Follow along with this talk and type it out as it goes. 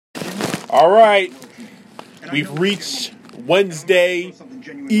All right, we've reached Wednesday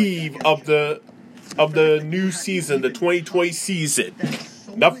eve of the new season, the 2020 season.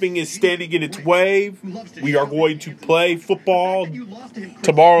 Nothing is standing in its way. We are going to play football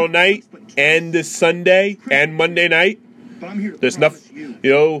tomorrow night and this Sunday and Monday night. There's nothing,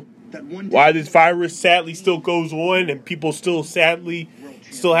 why this virus sadly still goes on and people still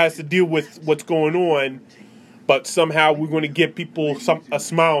has to deal with what's going on. But somehow we're going to give people a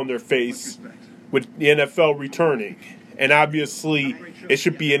smile on their face with the NFL returning. And obviously, it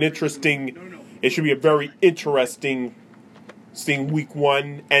should be a very interesting week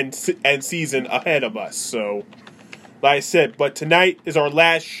one and season ahead of us. So, like I said, but tonight is our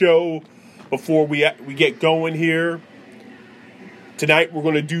last show before we get going here. Tonight we're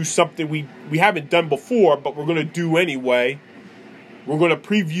going to do something we haven't done before, but we're going to do anyway. We're going to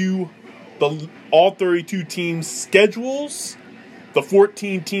preview all 32 teams' schedules, the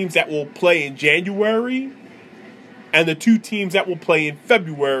 14 teams that will play in January, and the 2 teams that will play in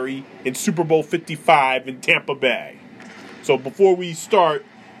February in Super Bowl 55 in Tampa Bay. So before we start,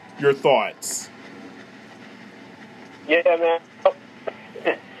 your thoughts? Yeah, man.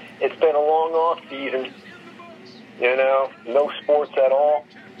 It's been a long off season. No sports at all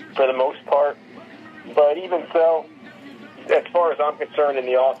for the most part. But even so, as far as I'm concerned, in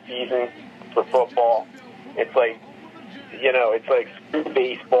the off season for football, it's like screw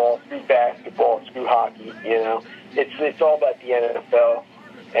baseball, screw basketball, screw hockey. It's all about the NFL,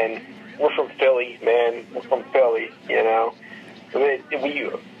 and we're from Philly, man. We're from Philly.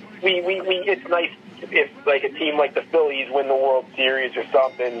 It's nice if like a team like the Phillies win the World Series or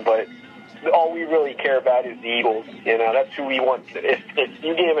something, but all we really care about is the Eagles. That's who we want. If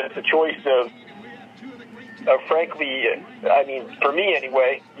you gave us a choice of frankly, I mean, for me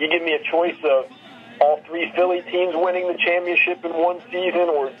anyway, you give me a choice of all 3 Philly teams winning the championship in one season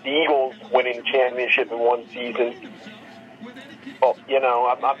or the Eagles winning the championship in one season. Well,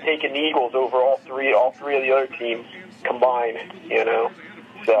 I'm taking the Eagles over all three of the other teams combined,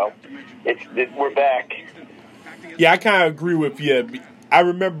 So we're back. Yeah, I kind of agree with you. I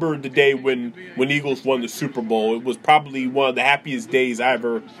remember the day when Eagles won the Super Bowl. It was probably one of the happiest days I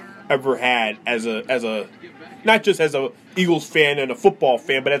ever had as a not just as a Eagles fan and a football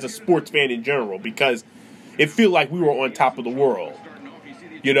fan, but as a sports fan in general, because it felt like we were on top of the world.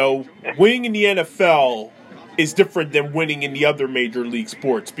 Winning in the NFL is different than winning in the other major league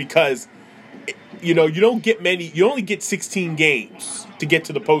sports because you don't get many. You only get 16 games to get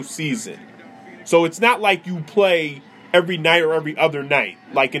to the postseason, so it's not like you play every night or every other night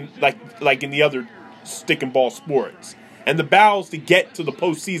like in the other stick and ball sports. And the battles to get to the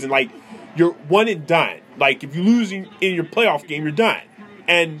postseason, like, you're one and done. Like, if you lose in your playoff game, you're done.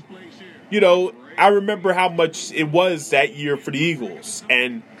 And, I remember how much it was that year for the Eagles.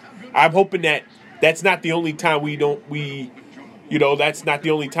 And I'm hoping that that's not the only time we don't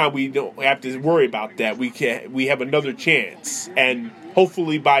have to worry about that. We have another chance. And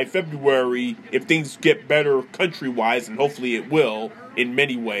hopefully by February, if things get better country-wise, and hopefully it will in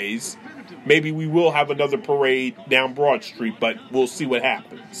many ways, maybe we will have another parade down Broad Street, but we'll see what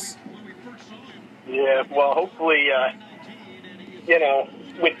happens. Yeah, well, hopefully,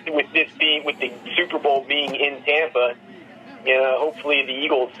 with the Super Bowl being in Tampa, hopefully the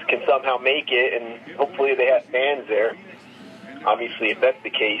Eagles can somehow make it, and hopefully they have fans there. Obviously, if that's the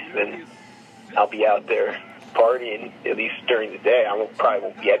case, then I'll be out there partying, at least during the day. I probably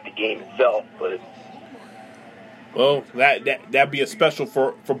won't be at the game itself, but... Well, that'd be a special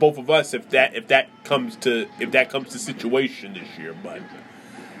for both of us if that comes to situation this year.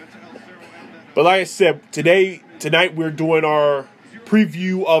 But like I said, tonight we're doing our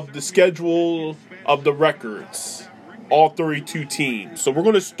preview of the schedule of the records, all 32 teams. So we're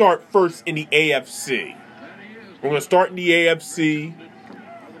going to start first in the AFC. We're going to start in the AFC.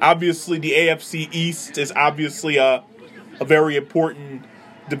 Obviously, the AFC East is obviously a very important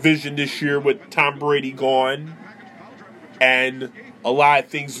division this year with Tom Brady gone. And a lot of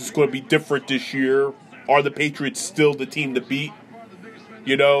things is going to be different this year. Are the Patriots still the team to beat?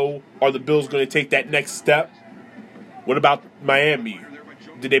 Are the Bills going to take that next step? What about Miami?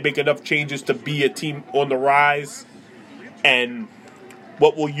 Did they make enough changes to be a team on the rise? And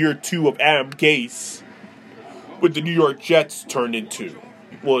what will year 2 of Adam Gase with the New York Jets turn into?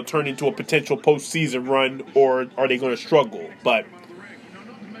 Will it turn into a potential postseason run, or are they going to struggle? But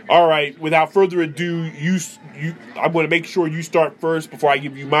all right, without further ado, I'm going to make sure you start first before I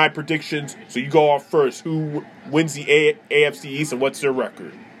give you my predictions. So you go off first. Who wins the AFC East and what's their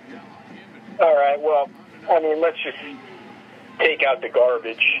record? All right, well, I mean, let's just take out the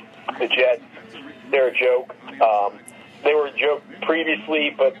garbage. The Jets, they're a joke. they were a joke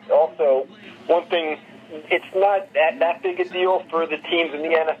previously, but also one thing, it's not that big a deal for the teams in the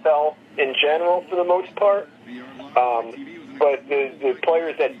NFL in general for the most part. But the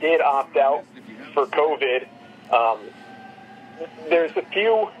players that did opt out for COVID, there's a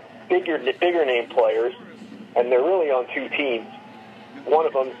few bigger name players, and they're really on two teams. One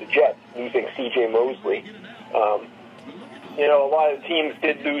of them is the Jets, losing C.J. Mosley. A lot of teams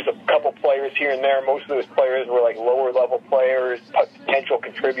did lose a couple players here and there. Most of those players were like lower-level players, potential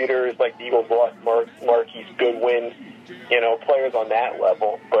contributors, like the Eagles lost Marquise Goodwin, players on that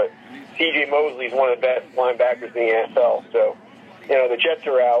level. But C.J. Mosley is one of the best linebackers in the NFL. So, the Jets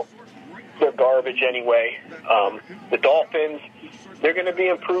are out. They're garbage anyway. The Dolphins, they're going to be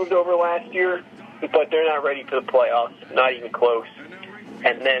improved over last year, but they're not ready for the playoffs, not even close.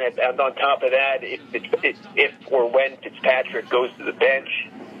 And then on top of that, if or when Fitzpatrick goes to the bench,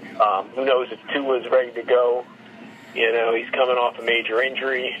 who knows if Tua's ready to go. He's coming off a major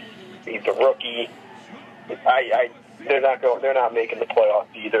injury. He's a rookie. They're not making the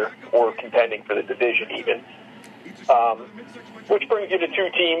playoffs either, or contending for the division even. Which brings you to two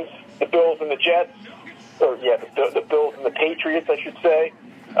teams, the Bills and the Jets. The Bills and the Patriots, I should say.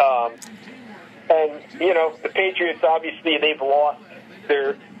 The Patriots, obviously, they've lost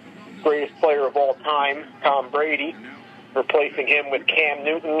their greatest player of all time, Tom Brady, replacing him with Cam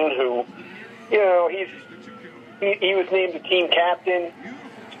Newton, who, he was named the team captain.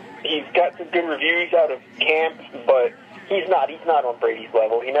 He's got some good reviews out of camp, but he's not on Brady's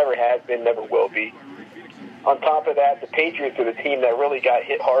level. He never has been, never will be. On top of that, the Patriots are the team that really got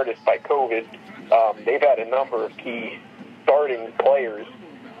hit hardest by COVID. They've had a number of key starting players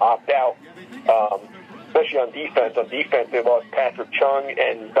opt out, especially on defense. On defense, they lost Patrick Chung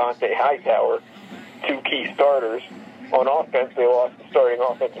and Dante Hightower, two key starters. On offense, they lost the starting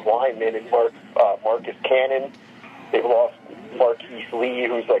offensive lineman in Marcus Cannon. They've lost Marquise Lee,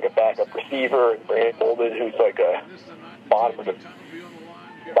 who's like a backup receiver, and Brandon Bolden, who's like a bottom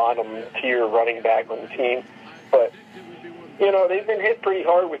tier running back on the team. But, they've been hit pretty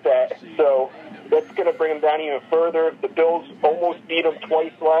hard with that. So that's going to bring them down even further. The Bills almost beat them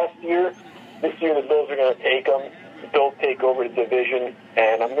twice last year. This year the Bills are going to take them. The Bills take over the division,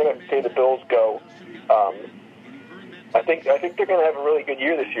 and I'm going to say the Bills go. I think they're going to have a really good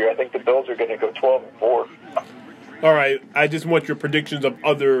year this year. I think the Bills are going to go 12-4. All right, I just want your predictions of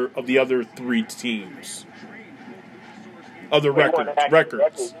the other three teams. Other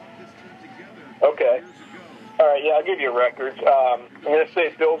records. Okay. All right, yeah, I'll give you records. I'm going to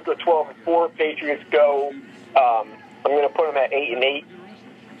say Bills go 12-4, Patriots go. I'm going to put them at 8-8,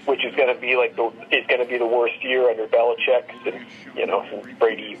 which is going to be the worst year under Belichick since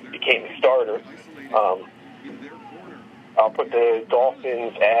Brady became the starter. I'll put the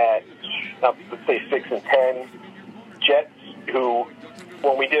Dolphins at let's say 6-10. Jets, who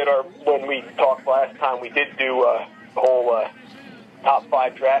when we talked last time, we did do a whole top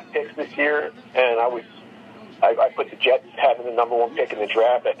 5 draft picks this year, and I put the Jets having the number 1 pick in the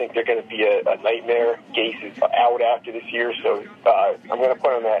draft. I think they're going to be a nightmare. Gase is out after this year, so I'm going to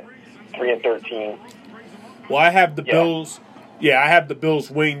put them at 3-13. Well, I have the Bills. Yeah, I have the Bills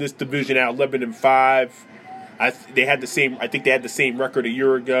winning this division at 11-5. I think they had the same record a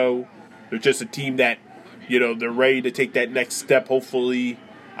year ago. They're just a team that, they're ready to take that next step. Hopefully,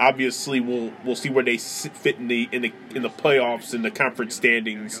 obviously, we'll see where they fit in the playoffs and the conference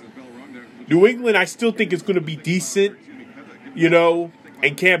standings. New England, I still think is going to be decent,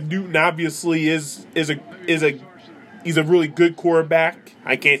 and Cam Newton obviously is a really good quarterback.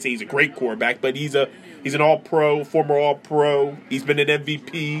 I can't say he's a great quarterback, but he's an all-pro, former all-pro. He's been an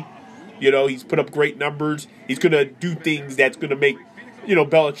MVP. He's put up great numbers. He's going to do things that's going to make,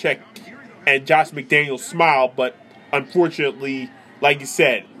 Belichick and Josh McDaniels smile. But unfortunately, like you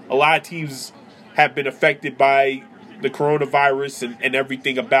said, a lot of teams have been affected by the coronavirus and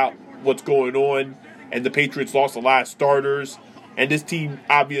everything about what's going on. And the Patriots lost a lot of starters. And this team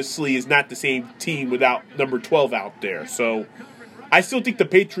obviously is not the same team without number 12 out there. So I still think the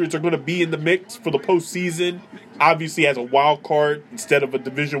Patriots are going to be in the mix for the postseason, obviously as a wild card instead of a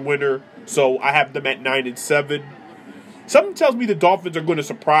division winner. So I have them at 9-7. Something tells me the Dolphins are going to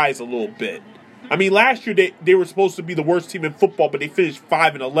surprise a little bit. I mean, last year they were supposed to be the worst team in football, but they finished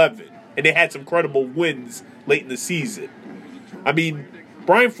 5-11, and they had some credible wins late in the season. I mean,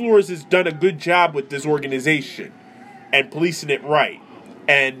 Brian Flores has done a good job with this organization and policing it right.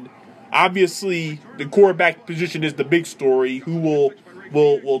 And obviously, the quarterback position is the big story. Who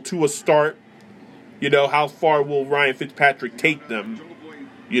will Tua start? How far will Ryan Fitzpatrick take them?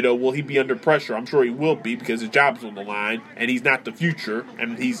 Will he be under pressure? I'm sure he will be because his job's on the line, and he's not the future,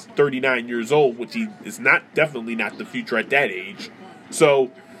 and he's 39 years old, which he is definitely not the future at that age.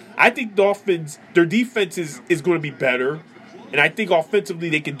 So I think Dolphins, their defense is going to be better, and I think offensively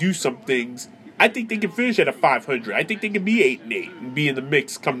they can do some things. I think they can finish at a 500. I think they can be 8-8 and be in the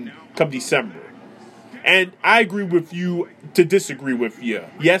mix come December. And I agree with you to disagree with you.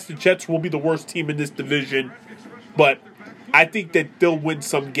 Yes, the Jets will be the worst team in this division, but I think that they'll win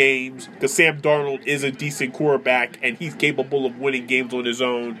some games because Sam Darnold is a decent quarterback and he's capable of winning games on his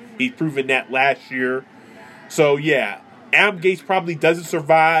own. He's proven that last year. So, yeah, Adam Gase probably doesn't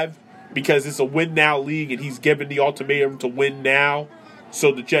survive because it's a win-now league and he's given the ultimatum to win now.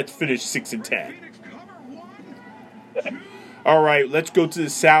 So the Jets finish 6-10. All right, let's go to the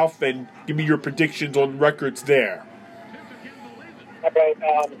South and give me your predictions on records there. Okay,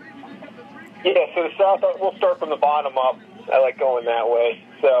 so the South, we'll start from the bottom up. I like going that way.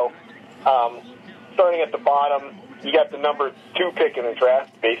 So, starting at the bottom, you got the number 2 pick in the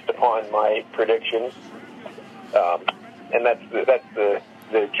draft based upon my predictions, and that's the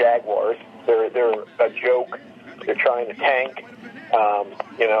Jaguars. They're a joke. They're trying to tank.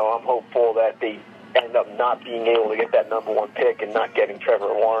 I'm hopeful that they end up not being able to get that number 1 pick and not getting Trevor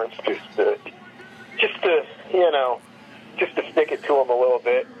Lawrence just to stick it to them a little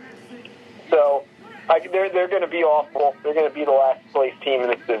bit. So they're going to be awful. They're going to be the last place team in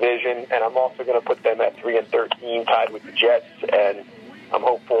this division, and I'm also going to put them at 3-13, tied with the Jets, and I'm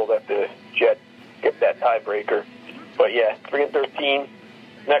hopeful that the Jets get that tiebreaker. But yeah, 3-13.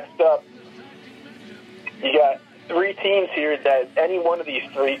 Next up, you got 3 teams here that any one of these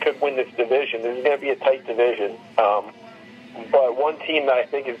 3 could win this division. This is going to be a tight division. But one team that I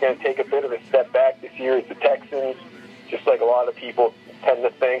think is going to take a bit of a step back this year is the Texans, just like a lot of people tend to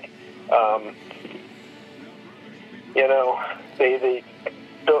think.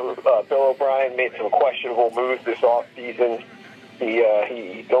 Bill O'Brien made some questionable moves this offseason.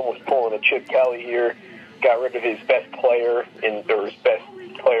 He's almost pulling a Chip Kelly here. Got rid of his best player, or his best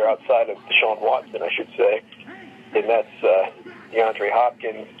player outside of Deshaun Watson, I should say. And that's DeAndre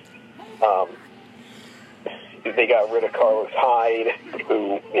Hopkins. They got rid of Carlos Hyde,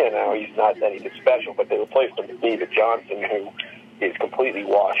 who, he's not anything special, but they replaced him with David Johnson, who is completely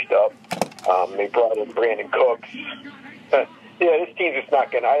washed up. They brought in Brandon Cooks. This team's just not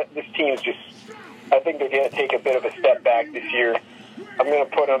going to... I think they're going to take a bit of a step back this year. I'm going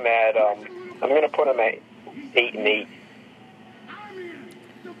to put them at 8-8.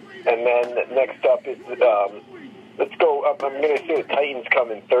 And then next up is... let's go. I'm going to say the Titans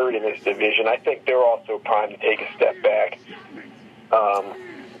come in 3rd in this division. I think they're also primed to take a step back.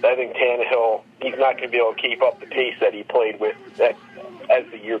 I think Tannehill, he's not going to be able to keep up the pace that he played with as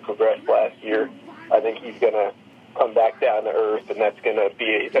the year progressed last year. I think he's going to come back down to earth, and that's going to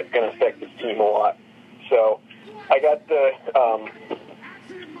affect his team a lot. So I got the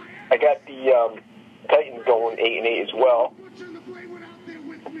Titans going 8-8 as well.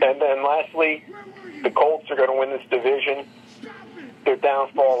 And then lastly, the Colts are going to win this division. Their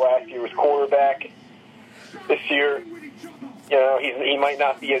downfall last year was quarterback. This year, he might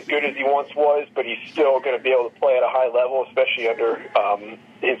not be as good as he once was, but he's still going to be able to play at a high level, especially under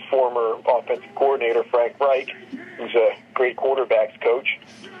his former offensive coordinator, Frank Reich, who's a great quarterbacks coach,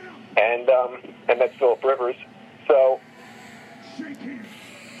 and that's Phillip Rivers. So,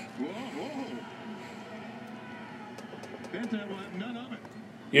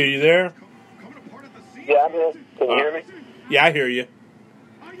 Yeah, you there? Yeah, I'm here. Can you hear me? Yeah, I hear you.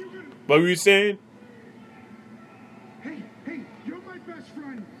 What were you saying? You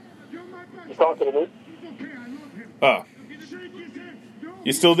talking to me? Oh.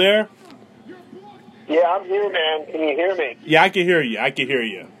 You still there? Yeah, I'm here, man. Can you hear me? Yeah, I can hear you. Okay,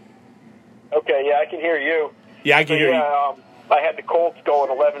 yeah, I can hear you. Yeah, I can hear you. I had the Colts going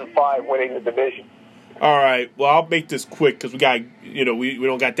 11-5, winning the division. All right. Well, I'll make this quick because we got, we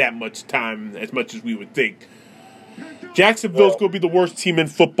don't got that much time as much as we would think. Jacksonville's going to be the worst team in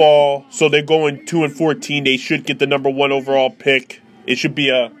football, so they're going 2-14. They should get the number 1 overall pick. It should be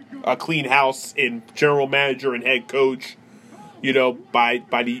a clean house in general manager and head coach,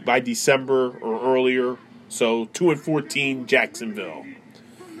 by December or earlier. So 2-14, Jacksonville.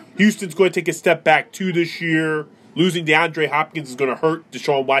 Houston's going to take a step back too this year. Losing DeAndre Hopkins is going to hurt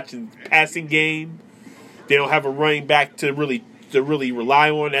Deshaun Watson's passing game. They don't have a running back to really rely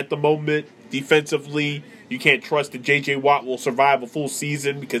on at the moment. Defensively, you can't trust that J.J. Watt will survive a full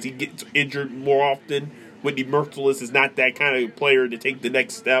season because he gets injured more often. Whitney Merciless is not that kind of player to take the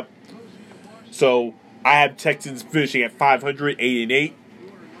next step. So I have Texans finishing at 500, 8-8.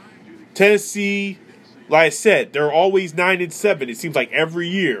 Tennessee, like I said, they're always 9-7. It seems like every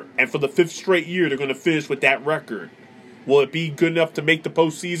year. And for the 5th straight year, they're going to finish with that record. Will it be good enough to make the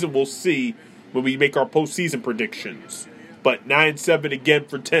postseason? We'll see when we make our postseason predictions. But 9-7 again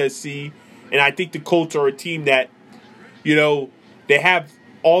for Tennessee. And I think the Colts are a team that, they have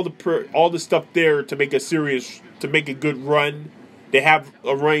all the stuff there to make a good run. They have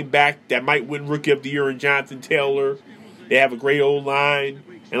a running back that might win Rookie of the Year in Jonathan Taylor. They have a great O-line.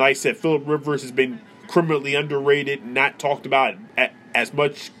 And like I said, Phillip Rivers has been criminally underrated and not talked about as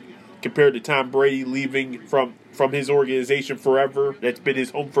much compared to Tom Brady leaving from his organization forever. That's been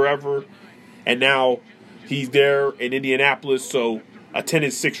his home forever. And now he's there in Indianapolis, so a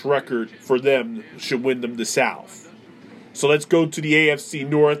 10-6 record for them should win them the South. So let's go to the AFC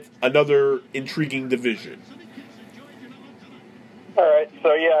North, another intriguing division. All right,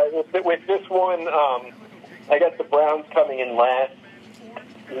 so yeah, with this one, I got the Browns coming in last.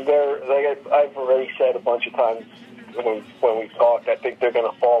 I've already said a bunch of times when we talked, I think they're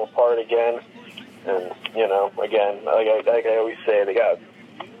going to fall apart again. And, again, like I always say, they got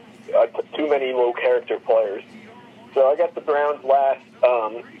too many low-character players. So I got the Browns last.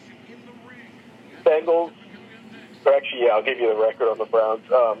 Bengals, or actually, yeah, I'll give you the record on the Browns.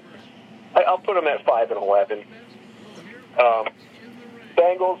 I'll put them at 5-11.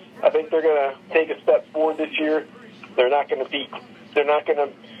 Bengals, I think they're going to take a step forward this year. They're not going to make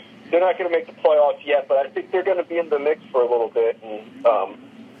the playoffs yet, but I think they're going to be in the mix for a little bit. And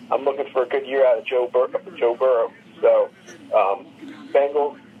I'm looking for a good year out of Joe Burrow. So,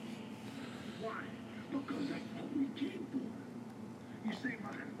 Bengals.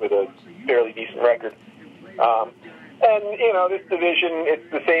 With a fairly decent record. And, this division, it's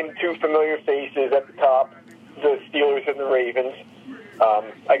the same two familiar faces at the top, the Steelers and the Ravens.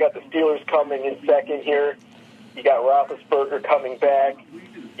 I got the Steelers coming in second here. You got Roethlisberger coming back.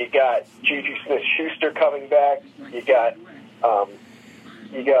 You got Juju Smith-Schuster coming back. You got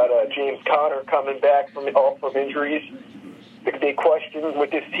James Conner coming back from injuries. The big question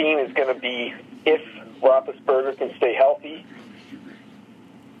with this team is going to be if Roethlisberger can stay healthy.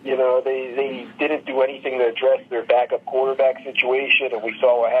 They didn't do anything to address their backup quarterback situation, and we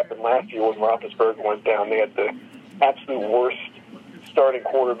saw what happened last year when Roethlisberger went down. They had the absolute worst starting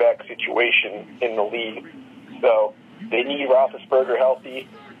quarterback situation in the league. So they need Roethlisberger healthy.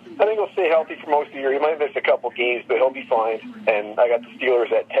 I think he'll stay healthy for most of the year. He might miss a couple games, but he'll be fine. And I got the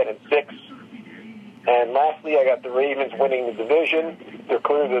Steelers at 10-6. And lastly, I got the Ravens winning the division. They're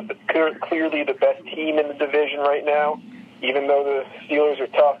clearly the best team in the division right now. Even though the Steelers are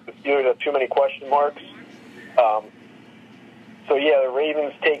tough, the Steelers have too many question marks. So yeah, the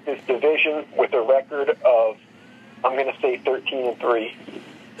Ravens take this division with a record of, I'm going to say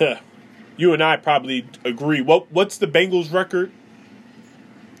 13-3. You and I probably agree. What's the Bengals record?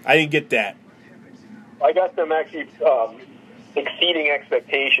 I didn't get that. I got them actually exceeding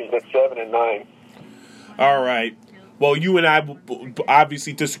expectations at 7-9. All right. Well, you and I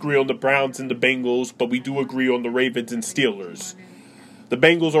obviously disagree on the Browns and the Bengals, but we do agree on the Ravens and Steelers. The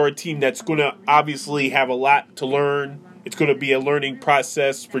Bengals are a team that's going to obviously have a lot to learn. It's going to be a learning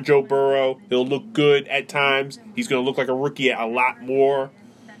process for Joe Burrow. He'll look good at times. He's going to look like a rookie a lot more.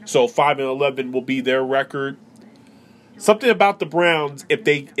 So 5-11 will be their record. Something about the Browns, if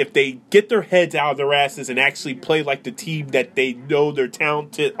they get their heads out of their asses and actually play like the team that they know they're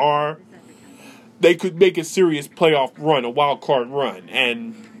talented are, they could make a serious playoff run, a wild card run.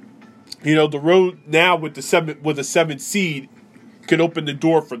 And the road now with the 7th seed could open the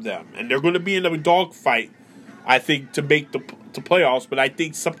door for them. And they're going to be in a dogfight, I think, to make the playoffs. But I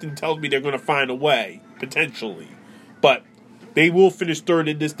think something tells me they're going to find a way, potentially. But they will finish third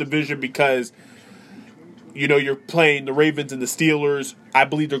in this division because you're playing the Ravens and the Steelers. I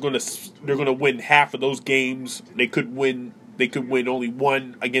believe they're going to win half of those games. They could win only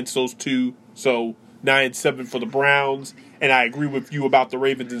one against those two. So 9-7 for the Browns. And I agree with you about the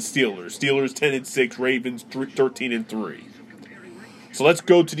Ravens and Steelers. Steelers 10-6, Ravens 13-3. So let's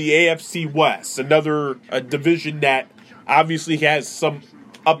go to the AFC West, another division that obviously has some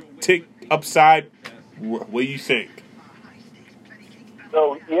upside. What do you think?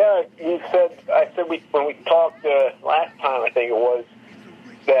 So yeah, I said when we talked last time, I think it was,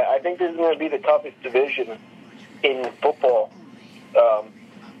 that I think this is going to be the toughest division in football.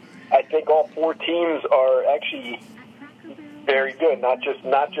 I think all four teams are actually very good, not just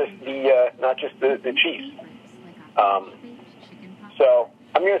the Chiefs. So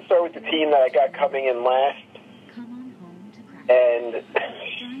I'm going to start with the team that I got coming in last, and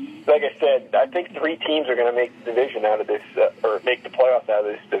like I said, I think three teams are going to make the division out of this, or make the playoffs out of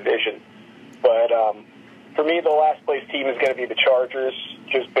this division. But for me, the last place team is going to be the Chargers,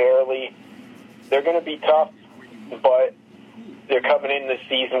 just barely. they're going to be tough, but they're coming in this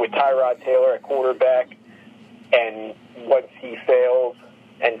season with Tyrod Taylor at quarterback, and once he fails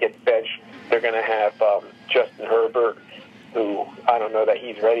and gets benched, they're going to have Justin Herbert, who I don't know that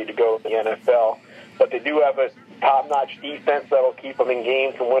he's ready to go in the NFL. But they do have a top-notch defense that'll keep them in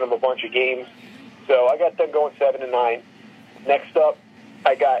games and win them a bunch of games. So I got them going 7-9. Next up,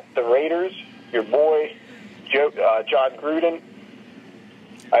 I got the Raiders, your boy, John Gruden.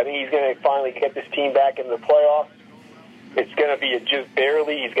 I think he's going to finally get this team back in the playoffs. It's going to be just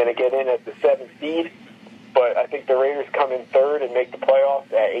barely. He's going to get in at the 7th seed. But I think the Raiders come in third and make the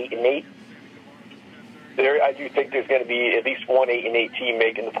playoffs at 8-8. I do think there's going to be at least one 8-8 team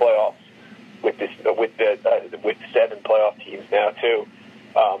making the playoffs with the 7 playoff teams now too.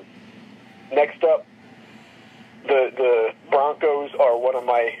 Next up, the Broncos are one of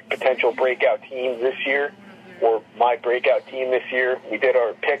my potential breakout teams this year, or my breakout team this year. We did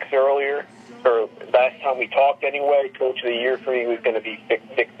our picks earlier, or last time we talked anyway. Coach of the year for me was going to be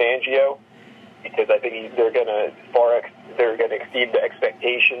Vic Fangio, because I think they're going to exceed the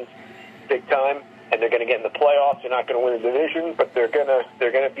expectations big time, and they're going to get in the playoffs. They're not going to win the division, but they're going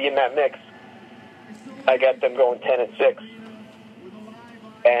to be in that mix. I got them going 10-6.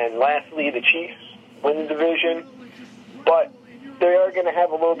 And lastly, the Chiefs win the division, but they are going to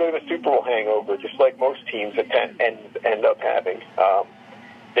have a little bit of a Super Bowl hangover, just like most teams end up having.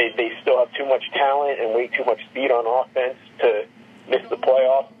 They still have too much talent and way too much speed on offense to miss the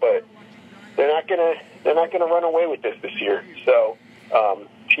playoffs, but they're not going to run away with this year. So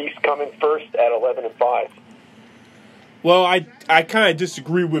Chiefs coming first at 11-5. Well, I kind of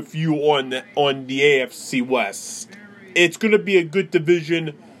disagree with you on the AFC West. It's going to be a good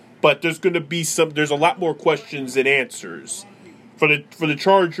division, but there's going to be there's a lot more questions than answers. For the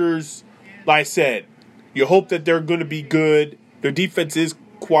Chargers, like I said, you hope that they're going to be good. Their defense is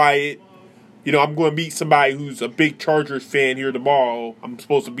quiet. You know, I'm going to meet somebody who's a big Chargers fan here tomorrow. I'm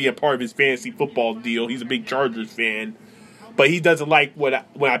supposed to be a part of his fantasy football deal. He's a big Chargers fan, but he doesn't like when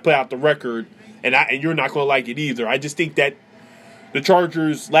I put out the record, and you're not going to like it either. I just think that the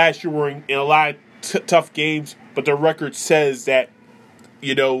Chargers last year were in a lot of tough games, but their record says that,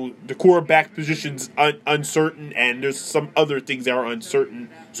 you know, the quarterback position's uncertain, and there's some other things that are uncertain.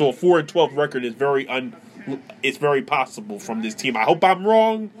 So a 4-12 record is it's very possible from this team. I hope I'm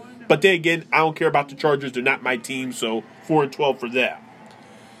wrong, but then again, I don't care about the Chargers. They're not my team, so 4-12 for them.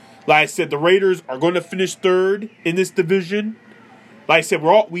 Like I said, the Raiders are going to finish third in this division. Like I said,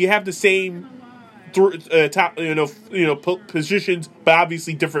 we have the same top positions, but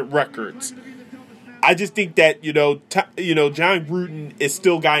obviously different records. I just think that John Gruden is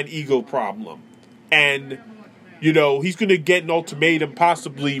still got an ego problem, and he's going to get an ultimatum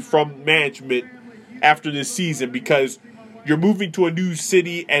possibly from management after this season, because you're moving to a new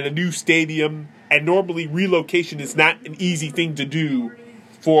city and a new stadium, and normally relocation is not an easy thing to do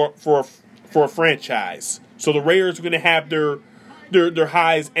for a franchise. So the Raiders are going to have their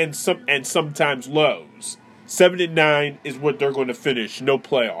highs and sometimes lows. 7-9 is what they're going to finish. No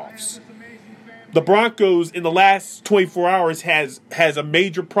playoffs. The Broncos in the last 24 hours has a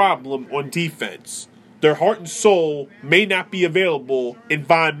major problem on defense. Their heart and soul may not be available in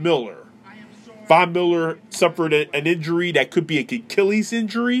Von Miller. Von Miller suffered an injury that could be an Achilles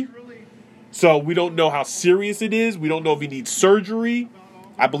injury. So we don't know how serious it is. We don't know if he needs surgery.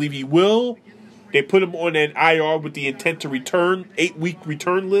 I believe he will. They put him on an IR with the intent to return, 8-week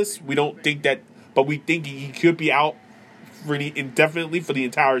return list. We don't think that, but we think he could be out indefinitely for the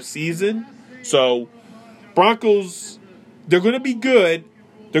entire season. So, Broncos, they're going to be good.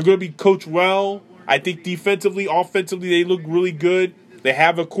 They're going to be coached well. I think defensively, offensively, they look really good. They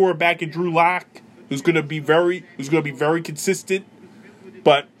have a quarterback in Drew Lock who's going to be very consistent.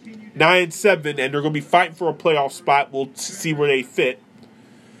 But 9-7, and they're going to be fighting for a playoff spot. We'll see where they fit.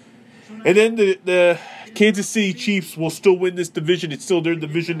 And then the Kansas City Chiefs will still win this division. It's still their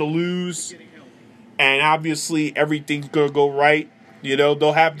division to lose. And obviously, everything's going to go right.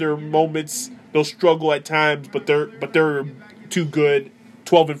 They'll have their moments. They'll struggle at times, but they're too good.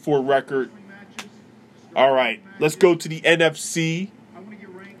 12-4 record. All right, let's go to the NFC.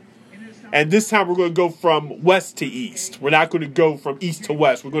 And this time we're going to go from west to east. We're not going to go from east to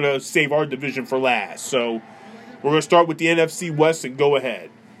west. We're going to save our division for last. So we're going to start with the NFC West and go ahead.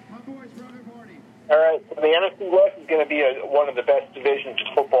 All right, so the NFC West is going to be one of the best divisions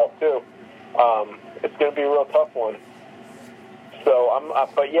in football too. It's going to be a real tough one. So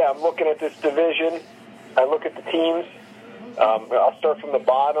I'm looking at this division. I look at the teams. I'll start from the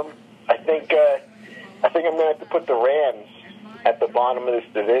bottom. I think I'm going to have to put the Rams at the bottom of this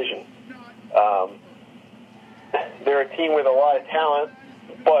division. They're a team with a lot of talent,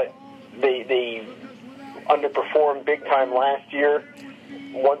 but they underperformed big time last year.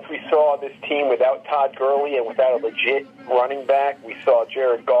 Once we saw this team without Todd Gurley and without a legit running back, we saw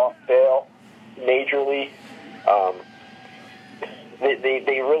Jared Goff fail majorly.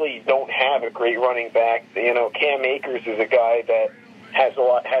 They really don't have a great running back. You know, Cam Akers is a guy that has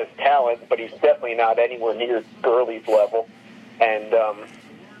talent, but he's definitely not anywhere near Gurley's level. And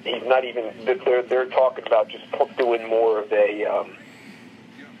he's not even. They're talking about just doing more of a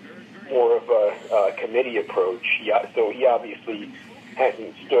committee approach. Yeah, so he obviously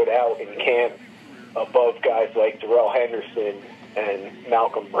hasn't stood out in camp above guys like Darrell Henderson and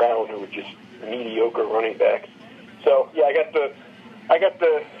Malcolm Brown, who are just mediocre running backs. So yeah, I got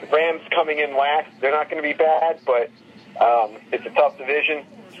the Rams coming in last. They're not going to be bad, but it's a tough division.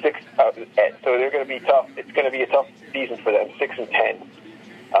 So they're going to be tough. It's going to be a tough season for them. 6-10.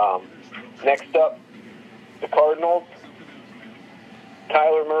 Next up, the Cardinals.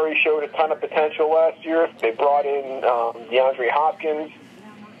 Kyler Murray showed a ton of potential last year. They brought in DeAndre Hopkins.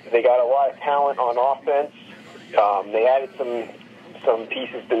 They got a lot of talent on offense. They added some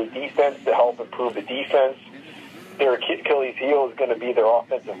pieces to the defense to help improve the defense. Their Achilles heel is going to be their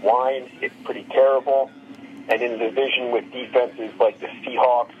offensive line. It's pretty terrible. And in the division with defenses like the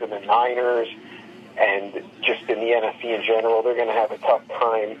Seahawks and the Niners and just in the NFC in general, they're going to have a tough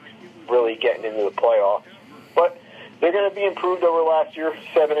time really getting into the playoffs. But they're going to be improved over last year,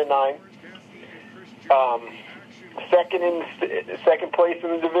 7-9. Second place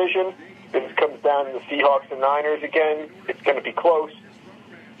in the division. This comes down to the Seahawks and Niners again. It's going to be close.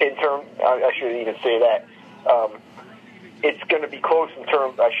 I shouldn't even say that. It's going to be close in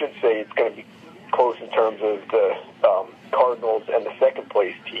terms. I should say it's going to be close in terms of the Cardinals and the second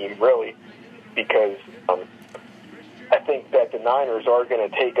place team, really, because I think that the Niners are going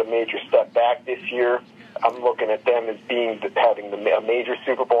to take a major step back this year. I'm looking at them as having a major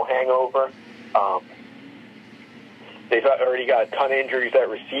Super Bowl hangover. They've already got a ton of injuries at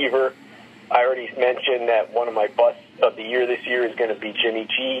receiver. I already mentioned that one of my busts of the year this year is going to be Jimmy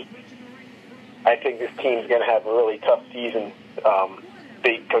G. I think this team's going to have a really tough season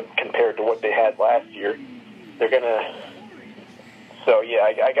compared to what they had last year. They're going to... So,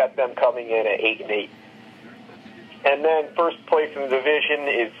 yeah, I got them coming in at 8-8. And then first place in the division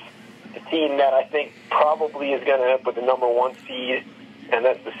is the team that I think probably is going to end up with the number one seed, and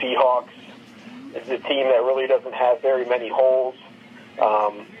that's the Seahawks. It's a team that really doesn't have very many holes.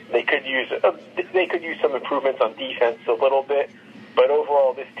 They could use some improvements on defense a little bit, but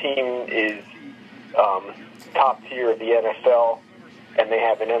overall this team is top tier of the NFL, and they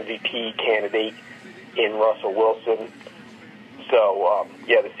have an MVP candidate in Russell Wilson. So,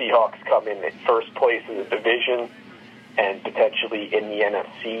 the Seahawks come in at first place in the division and potentially in the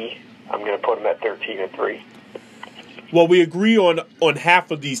NFC. I'm going to put them at 13-3. Well, we agree on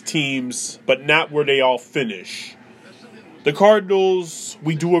half of these teams, but not where they all finish. The Cardinals,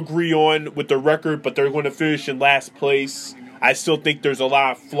 we do agree on with their record, but they're going to finish in last place. I still think there's a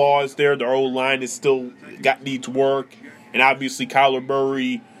lot of flaws there. Their old line is still needs work, and obviously Kyler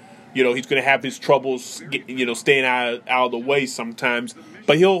Murray, he's going to have his troubles, staying out of the way sometimes,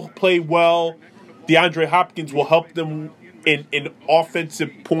 but he'll play well. DeAndre Hopkins will help them in offensive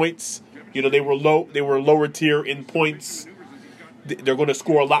points. They were lower tier in points. They're going to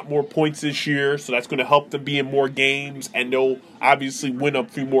score a lot more points this year, so that's going to help them be in more games, and they'll obviously win a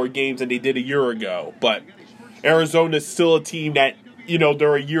few more games than they did a year ago. But Arizona's still a team that,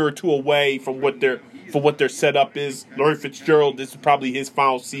 they're a year or two away from what their setup is. Larry Fitzgerald, this is probably his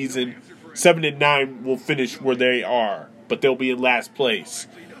final season. 7-9 will finish where they are, but they'll be in last place.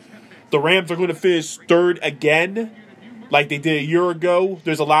 The Rams are going to finish third again, like they did a year ago.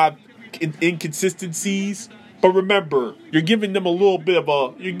 There's a lot of inconsistencies. But remember, you're giving them a little bit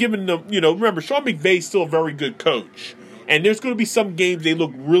of remember, Sean McVay's still a very good coach. And there's going to be some games they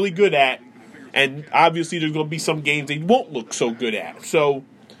look really good at, and obviously there's going to be some games they won't look so good at. So,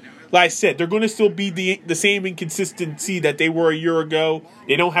 like I said, they're going to still be the same inconsistency that they were a year ago.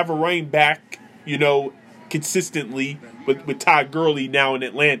 They don't have a running back, consistently with Todd Gurley now in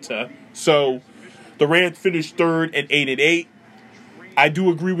Atlanta. So, the Rams finished third at 8-8. I do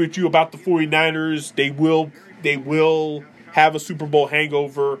agree with you about the 49ers. They will have a Super Bowl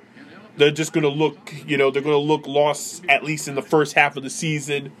hangover. They're just going to look lost at least in the first half of the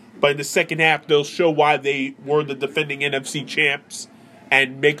season. But in the second half, they'll show why they were the defending NFC champs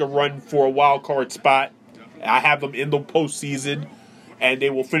and make a run for a wild card spot. I have them in the postseason, and they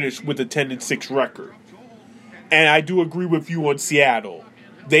will finish with a 10-6 record. And I do agree with you on Seattle.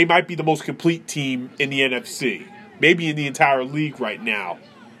 They might be the most complete team in the NFC. Maybe in the entire league right now.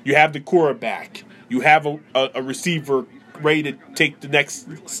 You have the quarterback. You have a receiver ready to take the next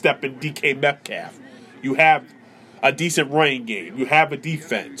step in DK Metcalf. You have a decent running game. You have a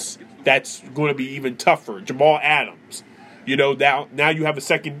defense that's going to be even tougher. Jamal Adams. Now you have a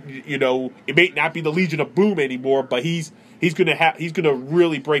second. It may not be the Legion of Boom anymore, but he's gonna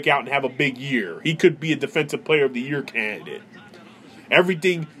really break out and have a big year. He could be a Defensive Player of the Year candidate.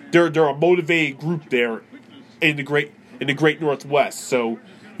 Everything they're a motivated group there in the great Northwest. So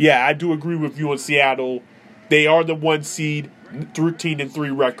yeah, I do agree with you on Seattle. They are the 1 seed,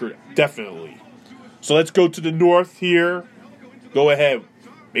 13-3 record, definitely. So let's go to the North here. Go ahead,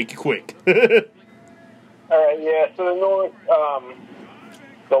 make it quick. All right, yeah. So the North,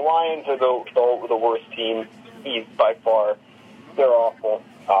 the Lions are the worst team by far. They're awful.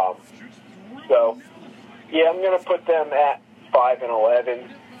 So yeah, I'm gonna put them at 5-11.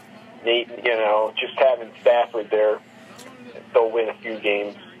 Nate, just having Stafford there, they'll win a few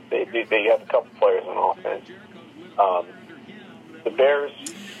games. They have a couple players on offense. The Bears,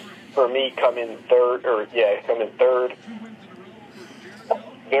 for me, come in third.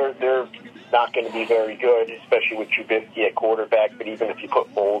 They're not going to be very good, especially with Trubisky at quarterback. But even if you put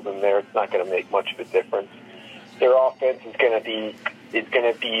Foles in there, it's not going to make much of a difference. Their offense is going to be at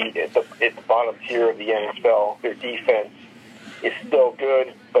the bottom tier of the NFL. Their defense is still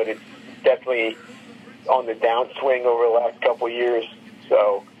good, but it's definitely on the downswing over the last couple of years.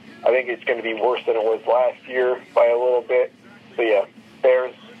 So I think it's going to be worse than it was last year by a little bit. So yeah,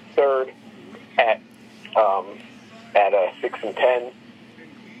 Bears third at 6-10.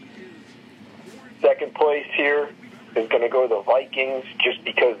 Second place here is going to go to the Vikings just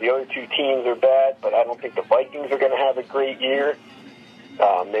because the other two teams are bad, but I don't think the Vikings are going to have a great year.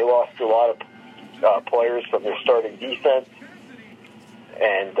 They lost a lot of players from their starting defense.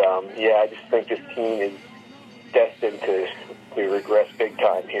 And, I just think this team is destined to regress big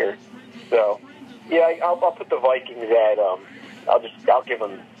time here. So, yeah, I'll put the Vikings at, I'll give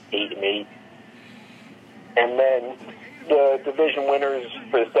them 8-8. And then the division winners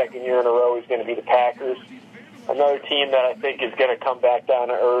for the second year in a row is going to be the Packers. Another team that I think is going to come back down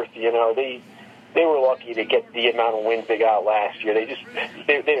to earth. They were lucky to get the amount of wins they got last year.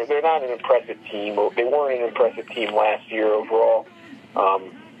 They're not an impressive team. They weren't an impressive team last year overall.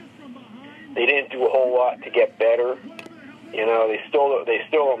 They didn't do a whole lot to get better. They still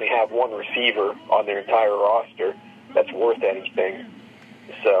only have one receiver on their entire roster that's worth anything.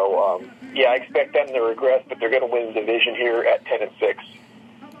 So, I expect them to regress, but they're going to win the division here at 10-6.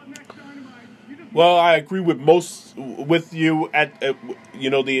 Well, I agree with you.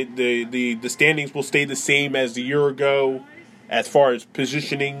 The standings will stay the same as the year ago. As far as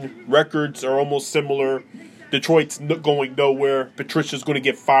positioning, records are almost similar. Detroit's going nowhere. Patricia's going to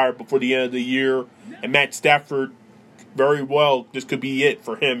get fired before the end of the year, and Matt Stafford, very well, this could be it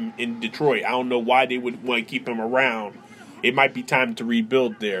for him in Detroit. I don't know why they would want to keep him around. It might be time to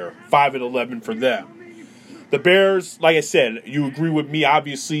rebuild there. 5-11 for them. The Bears, like I said, you agree with me.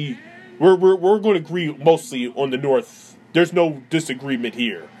 Obviously, we're going to agree mostly on the North. There's no disagreement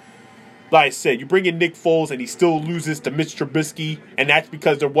here. Like I said, you bring in Nick Foles and he still loses to Mitch Trubisky, and that's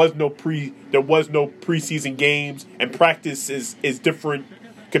because there was no preseason games, and practice is different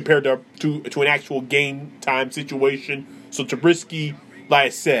compared to an actual game time situation. So Trubisky, like I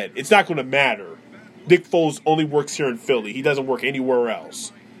said, it's not going to matter. Nick Foles only works here in Philly. He doesn't work anywhere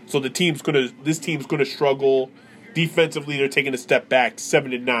else. So this team's gonna struggle. Defensively, they're taking a step back,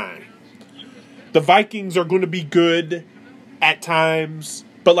 7-9. The Vikings are going to be good at times,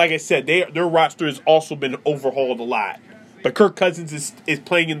 but like I said, their roster has also been overhauled a lot. But Kirk Cousins is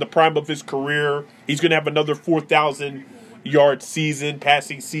playing in the prime of his career. He's going to have another 4,000-yard season,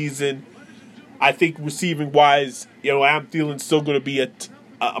 passing season. I think receiving-wise, Adam Thielen's still going to be a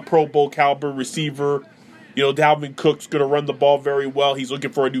Pro Bowl caliber receiver. Dalvin Cook's going to run the ball very well. He's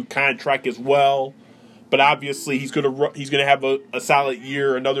looking for a new contract as well. But obviously, he's going to have a solid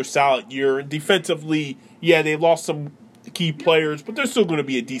year, another solid year. And defensively, yeah, they lost some key players, but they're still going to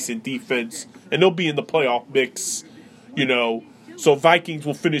be a decent defense, and they'll be in the playoff mix. So Vikings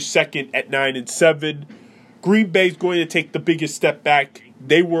will finish second at 9-7. Green Bay's going to take the biggest step back.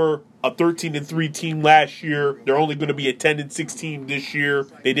 They were a 13-3 team last year. They're only going to be a 10-6 team this year.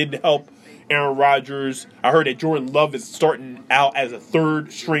 They didn't help Aaron Rodgers. I heard that Jordan Love is starting out as a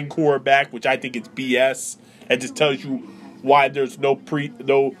third-string quarterback, which I think is BS. That just tells you why there's no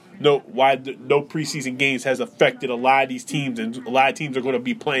preseason games has affected a lot of these teams, and a lot of teams are going to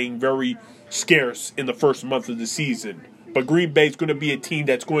be playing very scarce in the first month of the season. But Green Bay's going to be a team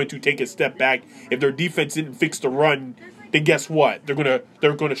that's going to take a step back. If their defense didn't fix the run, then guess what? They're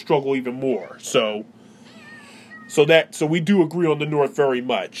going to struggle even more. So we do agree on the North very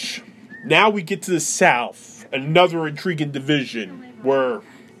much. Now we get to the South. another intriguing division where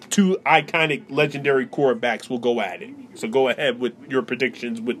two iconic, legendary quarterbacks will go at it. So go ahead with your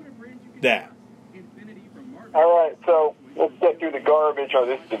predictions with that. All right, so let's get through the garbage on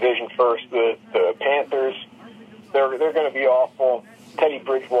this division first. The Panthers, they're going to be awful. Teddy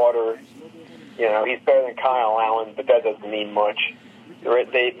Bridgewater, he's better than Kyle Allen, but that doesn't mean much.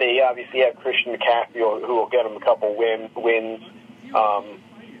 They obviously have Christian McCaffrey, who will get them a couple wins.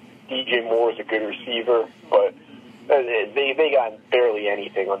 DJ Moore is a good receiver, but they got barely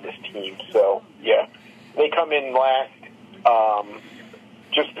anything on this team. So, yeah, they come in last.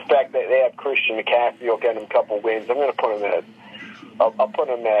 Just the fact that they have Christian McCaffrey will get them a couple wins. I'm going to put them I'll put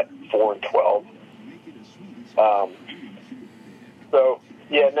them at 4-12. So,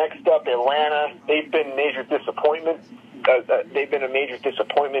 yeah, next up, Atlanta. They've been major disappointment. They've been a major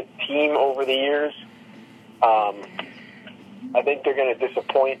disappointment team over the years. I think they're going to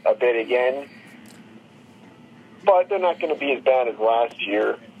disappoint a bit again, but they're not going to be as bad as last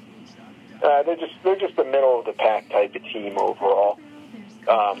year. They're just the middle of the pack type of team overall.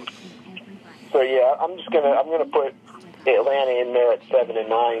 So yeah, I'm gonna put Atlanta in there at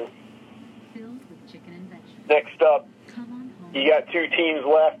 7-9. Next up, you got two teams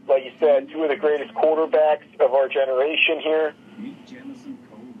left, like you said, two of the greatest quarterbacks of our generation here,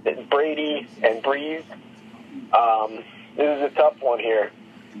 Brady and Breeze. This is a tough one here.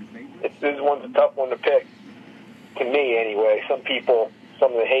 This one's a tough one to pick, to me anyway. Some of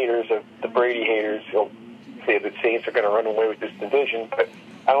the haters, the Brady haters, will say the Saints are going to run away with this division, but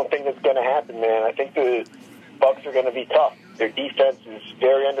I don't think that's going to happen, man. I think the Bucs are going to be tough. Their defense is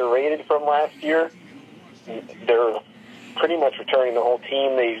very underrated from last year. They're pretty much returning the whole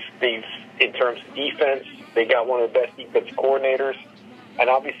team. They've in terms of defense, they got one of the best defense coordinators, and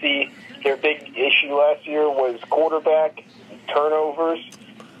obviously their big issue last year was quarterback turnovers.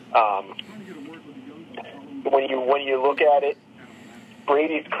 When you look at it,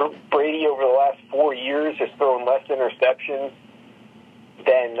 Brady over the last 4 years has thrown less interceptions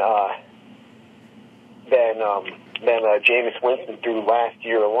than Jameis Winston threw last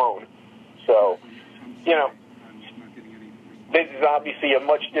year alone. So, this is obviously a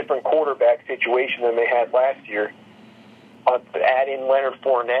much different quarterback situation than they had last year. Add in Leonard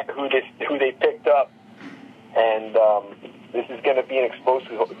Fournette, who they picked up, and this is going to be an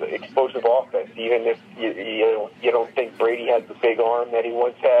explosive offense. Even if you don't think Brady has the big arm that he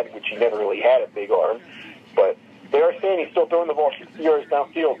once had, which he never really had a big arm, but they are saying he's still throwing the ball 60 yards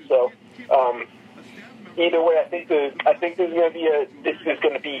downfield. So either way, I think this is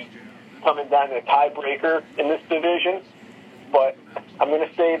going to be coming down to a tiebreaker in this division. But I'm going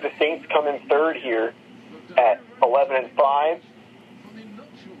to say the Saints come in third here at 11-5,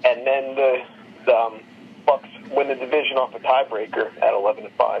 and then the Bucs win the division off a tiebreaker at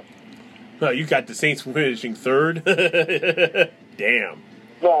 11-5. No, you got the Saints finishing third. Damn.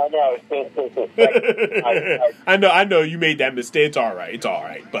 No, I know you made that mistake. It's all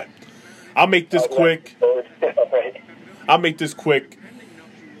right. But I'll make this quick.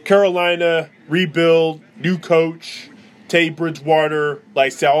 Carolina rebuild, new coach, Teddy Bridgewater. Like I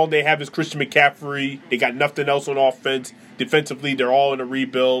said, all they have is Christian McCaffrey. They got nothing else on offense. Defensively, they're all in a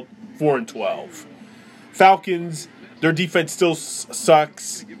rebuild. 4-12. Falcons, their defense still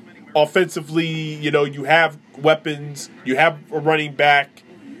sucks. Offensively, you have weapons. You have a running back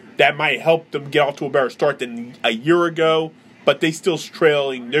that might help them get off to a better start than a year ago. But they're still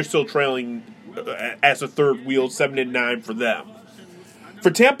trailing as a third wheel, 7-9 for them. For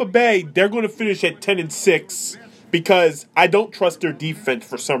Tampa Bay, they're going to finish at 10-6 because I don't trust their defense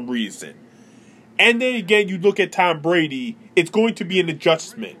for some reason. And then again, you look at Tom Brady, it's going to be an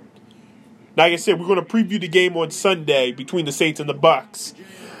adjustment. Like I said, we're going to preview the game on Sunday between the Saints and the Bucs.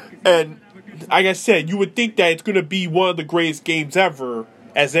 And like I said, you would think that it's going to be one of the greatest games ever,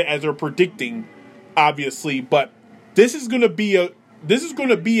 as they're predicting, obviously. But this is going to be a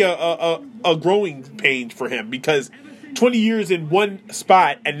growing pain for him because 20 years in one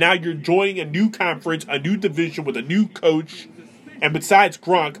spot, and now you're joining a new conference, a new division with a new coach, and besides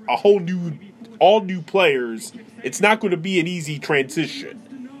Gronk, all new players. It's not going to be an easy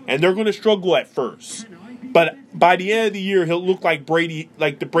transition, and they're going to struggle at first. But by the end of the year, he'll look like Brady,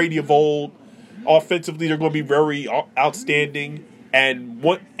 like the Brady of old. Offensively, they're going to be very outstanding. And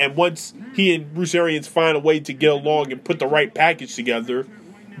once he and Bruce Arians find a way to get along and put the right package together,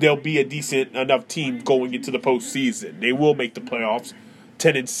 they'll be a decent enough team going into the postseason. They will make the playoffs,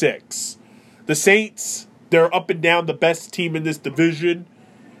 10-6. The Saints, they're up and down the best team in this division.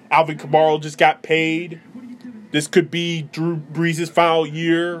 Alvin Kamara just got paid. This could be Drew Brees' final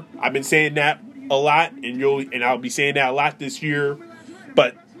year. I've been saying that a lot, and I'll be saying that a lot this year.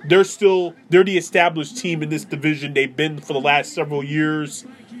 But they're the established team in this division. They've been for the last several years.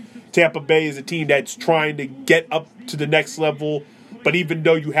 Tampa Bay is a team that's trying to get up to the next level. But even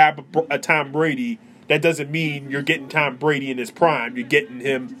though you have a Tom Brady, that doesn't mean you're getting Tom Brady in his prime. You're getting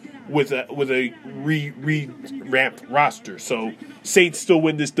him with a revamped roster. So Saints still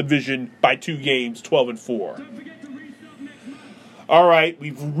win this division by 2 games, 12-4. All right,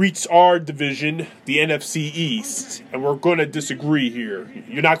 we've reached our division, the NFC East, and we're going to disagree here.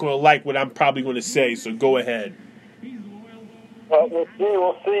 You're not going to like what I'm probably going to say, so go ahead. Well,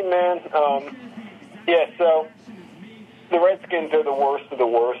 we'll see, man. So the Redskins are the worst of the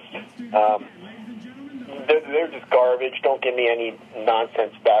worst. They're just garbage. Don't give me any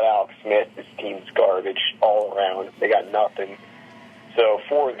nonsense about Alex Smith. This team's garbage all around. They got nothing. So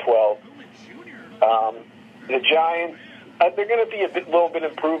 4-12. The Giants, they're going to be a little bit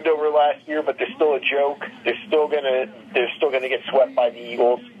improved over last year, but they're still a joke. They're still going to get swept by the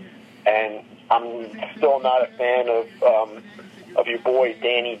Eagles, and I'm still not a fan of your boy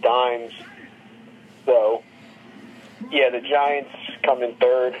Danny Dimes. So yeah, the Giants come in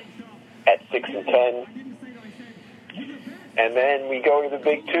third at 6-10, and then we go to the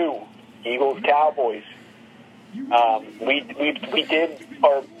big two, Eagles Cowboys. We did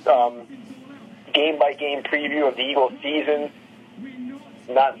our game-by-game preview of the Eagles season,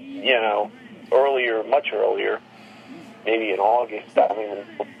 not, earlier, much earlier, maybe in August. I don't even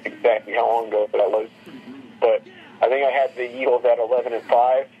know exactly how long ago that was. But I think I had the Eagles at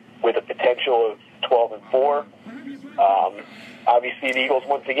 11-5 with a potential of 12-4. Obviously, the Eagles,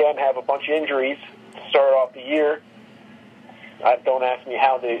 once again, have a bunch of injuries to start off the year. Don't ask me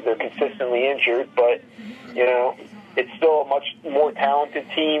how they're consistently injured, but, it's still a much more talented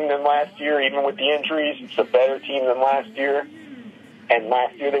team than last year, even with the injuries. It's a better team than last year. And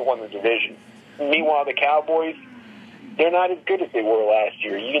last year they won the division. Meanwhile, the Cowboys, they're not as good as they were last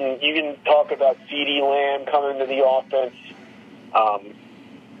year. You can talk about CeeDee Lamb coming to the offense.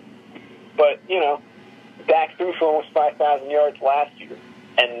 But, Dak threw for almost 5,000 yards last year.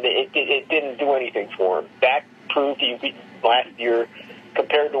 And it didn't do anything for him. Dak proved last year,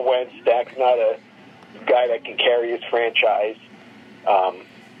 compared to Wentz, Dak's not a guy that can carry his franchise,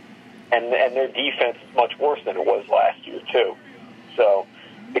 and their defense is much worse than it was last year too. So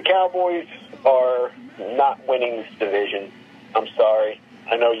the Cowboys are not winning this division. I'm sorry.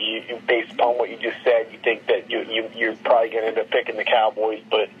 I know you based upon what you just said, you think that you're probably going to end up picking the Cowboys,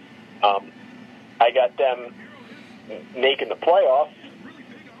 but I got them making the playoffs,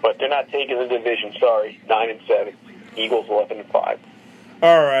 but they're not taking the division. Sorry, 9-7. Eagles 11-5.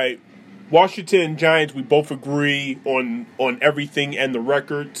 All right. Washington and Giants, we both agree on everything and the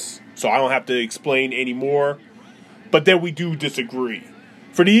records, so I don't have to explain anymore. But then we do disagree.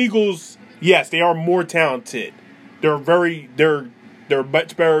 For the Eagles, yes, they are more talented. They're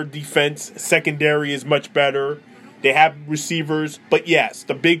much better defense. Secondary is much better. They have receivers, but yes,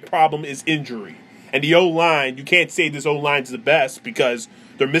 the big problem is injury. And the O-line, you can't say this O-line is the best because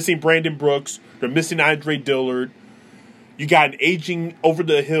they're missing Brandon Brooks, they're missing Andre Dillard. You got an aging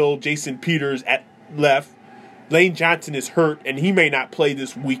over-the-hill Jason Peters at left. Lane Johnson is hurt, and he may not play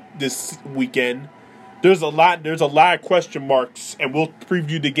this weekend. There's a lot of question marks, and we'll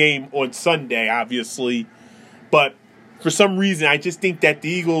preview the game on Sunday, obviously. But for some reason, I just think that the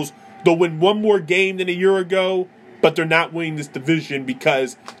Eagles, they'll win one more game than a year ago, but they're not winning this division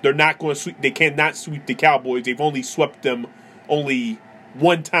because they're not going to sweep. They cannot sweep the Cowboys. They've only swept them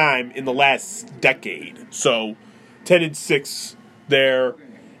one time in the last decade. So 10-6 there.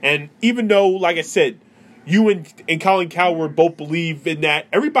 And even though, like I said, you and Colin Cowherd both believe in that,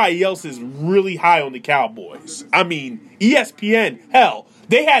 everybody else is really high on the Cowboys. I mean, ESPN, hell,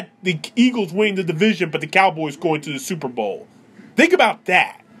 they had the Eagles winning the division, but the Cowboys going to the Super Bowl. Think about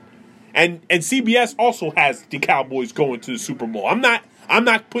that. And CBS also has the Cowboys going to the Super Bowl. I'm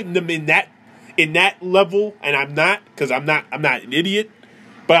not putting them in that level, and I'm not an idiot.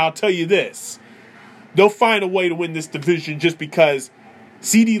 But I'll tell you this. They'll find a way to win this division just because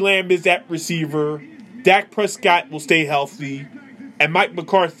CeeDee Lamb is that receiver, Dak Prescott will stay healthy, and Mike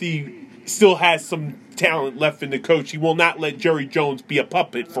McCarthy still has some talent left in the coach. He will not let Jerry Jones be a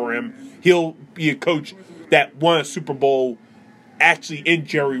puppet for him. He'll be a coach that won a Super Bowl actually in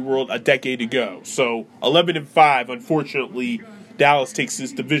Jerry World a decade ago. So 11-5, unfortunately, Dallas takes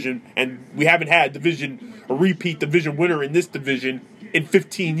this division, and we haven't had a repeat division winner in this division in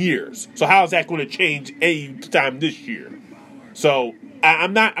 15 years. So how is that going to change any time this year? So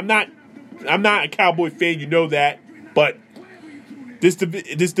I'm not a Cowboy fan, you know that, but this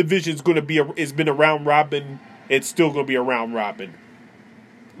division is going to be it's been a round robin. It's still going to be a round robin.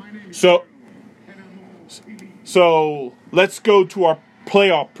 So let's go to our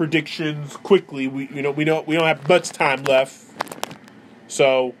playoff predictions quickly. We don't have much time left,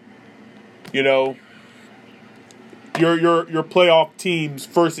 so your playoff teams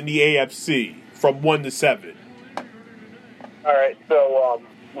first in the AFC from 1 to 7. All right, so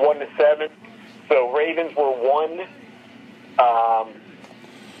 1 to 7. So Ravens were 1.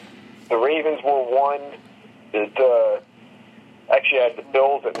 The Ravens were 1. Actually, I had the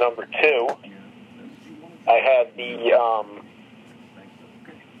Bills at number 2. I had the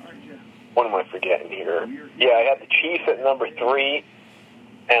what am I forgetting here? Yeah, I had the Chiefs at number 3,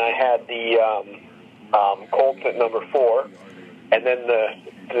 and I had the Colts at number 4, and then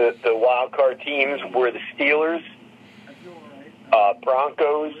the wild card teams were the Steelers,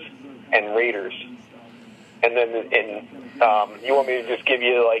 Broncos, and Raiders. And then you want me to just give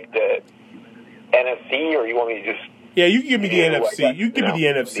you like the NFC, or you want me to just? Yeah, you can give me the NFC. You can give me the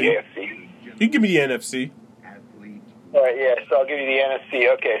NFC. The AFC. You can give me the NFC. All right, yeah, so I'll give you the NFC.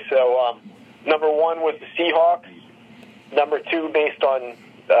 Okay, so number 1 was the Seahawks. Number 2, based on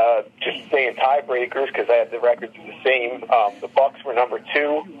just saying tiebreakers, because I had the records the same, the Bucs were number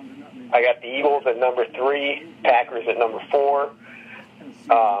 2. I got the Eagles at number 3, Packers at number 4.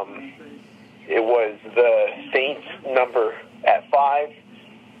 It was the Saints number at 5,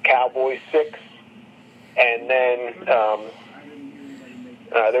 Cowboys 6, and then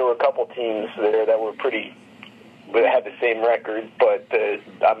there were a couple teams there that were that had the same record, but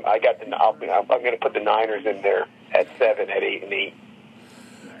I'm going to put the Niners in there at 7, at 8 and 8.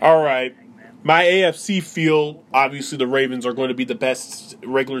 All right. My AFC field, obviously the Ravens are going to be the best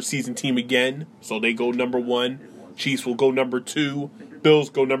regular season team again, so they go number 1. Chiefs will go number 2. Bills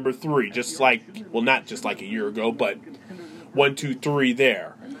go number 3, not just like a year ago, but 1, 2, 3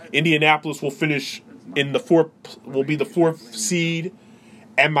 there. Indianapolis will finish in will be the 4th seed,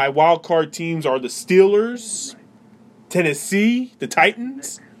 and my wild card teams are the Steelers, Tennessee, the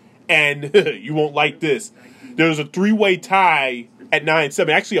Titans, and you won't like this. There's a 3-way tie at 9-7,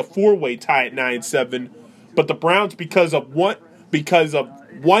 actually a 4-way tie at 9-7, but the Browns, because of one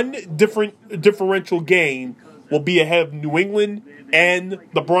differential game, will be ahead of New England and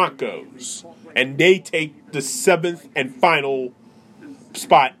the Broncos, and they take the 7th and final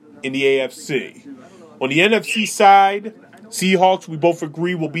spot in the AFC. On the NFC side, Seahawks, we both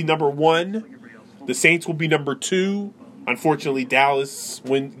agree, will be number 1. The Saints will be number 2. Unfortunately, Dallas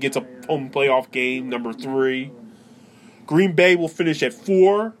gets a home playoff game, number 3. Green Bay will finish at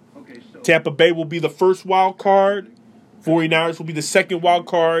 4. Tampa Bay will be the first wild card. 49ers will be the second wild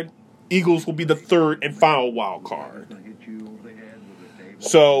card. Eagles will be the third and final wild card.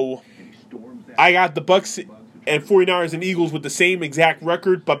 So, I got the Bucs and 49ers and Eagles with the same exact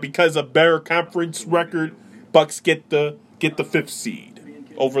record, but because of better conference record, Bucs get the 5th seed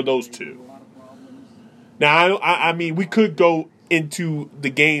over those two. Now, I mean, we could go into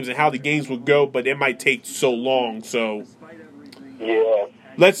the games and how the games would go, but it might take so long. So, yeah,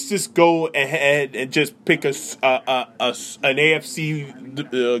 let's just go ahead and just pick an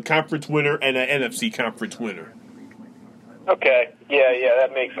AFC conference winner and an NFC conference winner. Okay, yeah,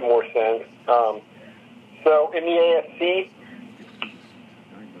 that makes more sense. So in the AFC,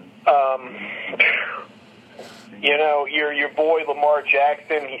 your boy Lamar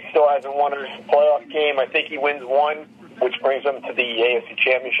Jackson, he still hasn't won a playoff game. I think he wins one, which brings him to the AFC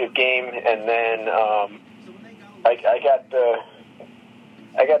Championship game, and then I got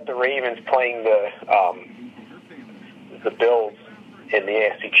the Ravens playing the Bills in the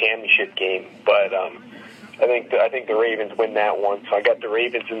AFC Championship game, but I think the Ravens win that one. So I got the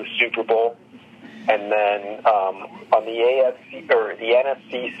Ravens in the Super Bowl, and then on the AFC or the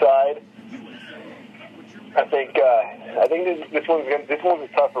NFC side, I think this one's a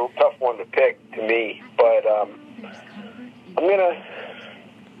tough one to pick to me, but I'm gonna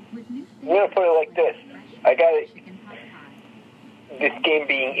put it like this. I got this game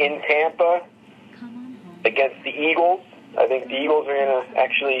being in Tampa against the Eagles. I think the Eagles are going to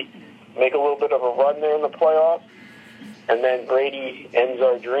actually make a little bit of a run there in the playoffs, and then Brady ends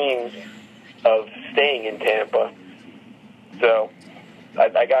our dreams of staying in Tampa. So I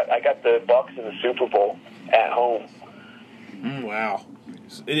got the Bucs in the Super Bowl at home. Wow,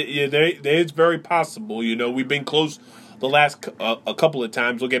 it's very possible. We've been close the last a couple of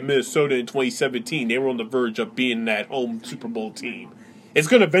times. Look at Minnesota in 2017; they were on the verge of being that home Super Bowl team. It's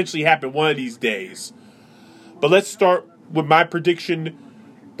going to eventually happen one of these days. But let's start with my prediction.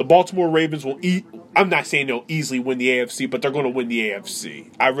 The Baltimore Ravens will I'm not saying they'll easily win the AFC, but they're going to win the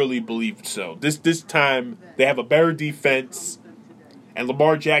AFC. I really believe so. This time, they have a better defense, and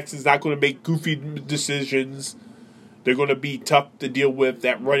Lamar Jackson's not going to make goofy decisions. They're going to be tough to deal with.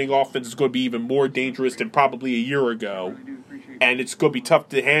 That running offense is going to be even more dangerous than probably a year ago. and it's going to be tough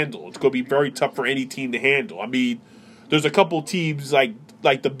to handle. It's going to be very tough for any team to handle. I mean, there's a couple teams like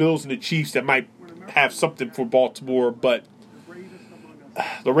the Bills and the Chiefs that might have something for Baltimore, but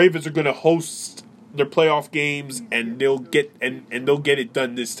the Ravens are going to host their playoff games, and they'll get it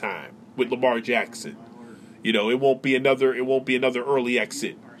done this time with Lamar Jackson. You know, it won't be another early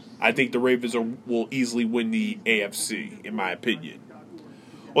exit. I think the Ravens will easily win the AFC, in my opinion.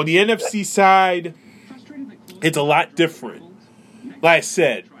 On the NFC side, it's a lot different. Like I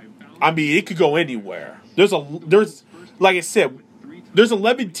said, I mean, it could go anywhere. There's like I said, there's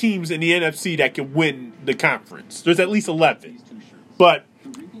 11 teams in the NFC that can win the conference. There's at least 11. But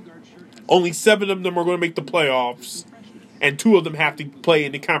only 7 of them are going to make the playoffs, and 2 of them have to play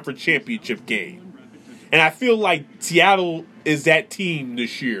in the conference championship game. And I feel like Seattle is that team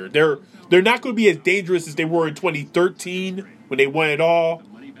this year. They're not going to be as dangerous as they were in 2013 when they won it all,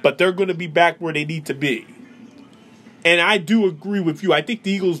 but they're going to be back where they need to be. And I do agree with you. I think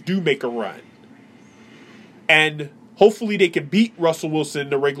the Eagles do make a run. And hopefully they can beat Russell Wilson in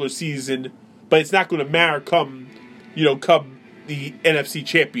the regular season, but it's not going to matter come the NFC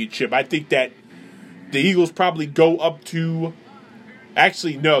Championship. I think that the Eagles probably go up to...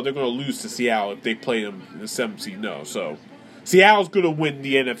 Actually, no, they're going to lose to Seattle if they play them in the 7th seed. No, so Seattle's going to win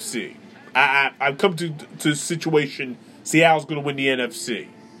the NFC. I've come to a situation, Seattle's going to win the NFC.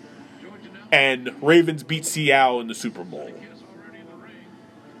 And Ravens beat Seattle in the Super Bowl.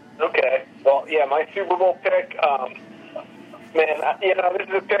 Okay. Well, yeah, my Super Bowl pick, man, this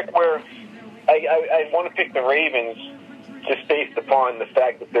is a pick where I want to pick the Ravens just based upon the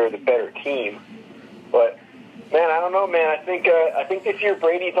fact that they're the better team. But, man, I don't know, man. I think this year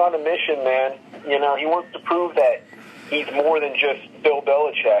Brady's on a mission, man. You know, he wants to prove that he's more than just Bill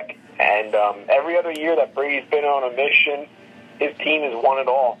Belichick. And every other year that Brady's been on a mission, his team has won it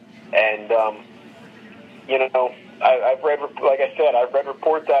all. And, I've read, like I said, I've read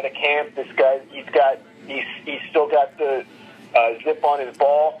reports out of camp. This guy, he's still got the zip on his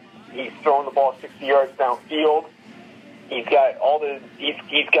ball. He's throwing the ball 60 yards downfield. He's got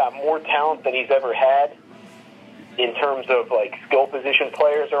more talent than he's ever had in terms of like skill position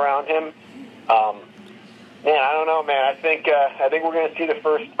players around him. Man, I don't know, man. I think we're going to see the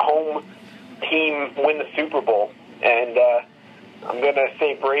first home team win the Super Bowl, and I'm going to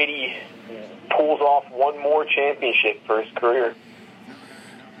say Brady pulls off one more championship for his career.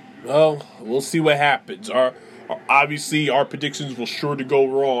 Well, we'll see what happens. Obviously, our predictions will sure to go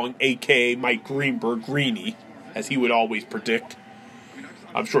wrong, a.k.a. Mike Greenberg, Greeny, as he would always predict.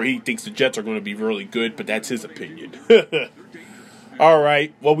 I'm sure he thinks the Jets are going to be really good, but that's his opinion. All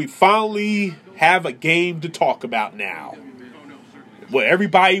right, well, we finally have a game to talk about now. What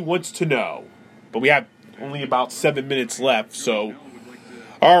everybody wants to know. But we have only about 7 minutes left, so...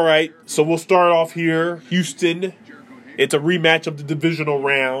 All right, so we'll start off here. Houston, it's a rematch of the divisional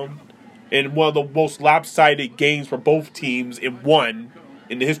round in one of the most lopsided games for both teams in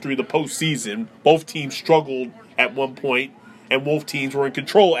the history of the postseason. Both teams struggled at one point, and both teams were in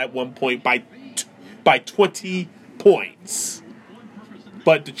control at one point by 20 points.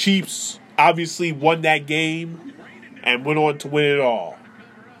 But the Chiefs obviously won that game and went on to win it all.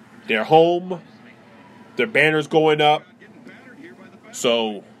 They're home. Their banner's going up.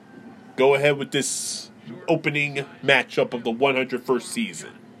 So, go ahead with this opening matchup of the 101st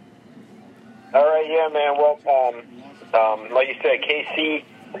season. All right, yeah, man. Well, like you said, KC,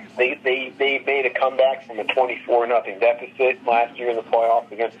 they made a comeback from a 24-0 deficit last year in the playoffs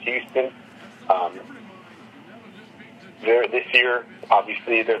against Houston. This year,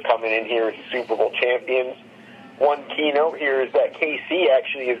 obviously, they're coming in here as Super Bowl champions. One key note here is that KC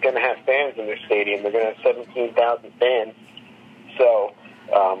actually is going to have fans in their stadium. They're going to have 17,000 fans. So,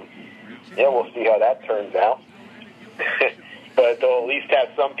 we'll see how that turns out. But they'll at least have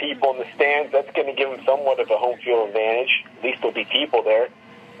some people in the stands. That's going to give them somewhat of a home field advantage. At least there'll be people there.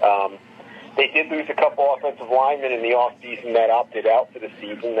 They did lose a couple offensive linemen in the offseason that opted out for the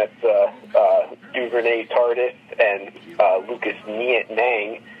season. That's Duvernay Tardif and Lucas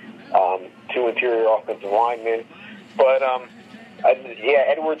Nang, 2 interior offensive linemen. But,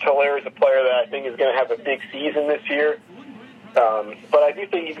 Edwards Hilaire is a player that I think is going to have a big season this year. But I do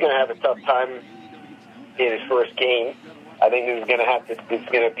think he's going to have a tough time in his first game. I think this is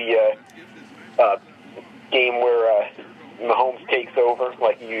going to be a game where Mahomes takes over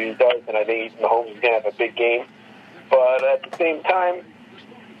like he usually does, and I think Mahomes is going to have a big game. But at the same time,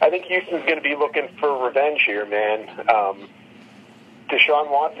 I think Houston's going to be looking for revenge here, man. Deshaun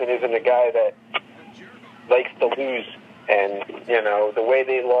Watson isn't a guy that likes to lose, and the way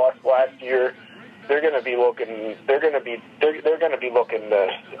they lost last year, they're going to be looking to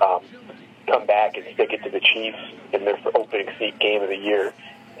come back and stick it to the Chiefs in their opening game of the year.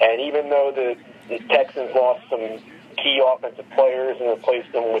 And even though the Texans lost some key offensive players and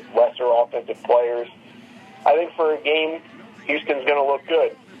replaced them with lesser offensive players, I think for a game, Houston's going to look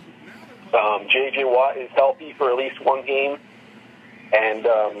good. J.J. Watt is healthy for at least one game, and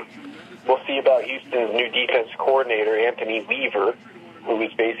we'll see about Houston's new defense coordinator, Anthony Weaver, who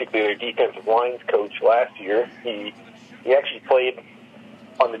was basically their defensive lines coach last year. He actually played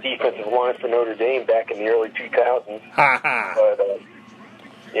on the defensive line for Notre Dame back in the early 2000s. But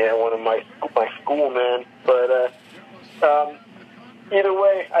one of my schoolmen. But either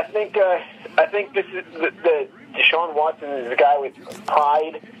way, I think this is the Deshaun Watson is a guy with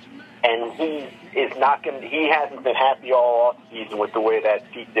pride, and he hasn't been happy all off season with the way that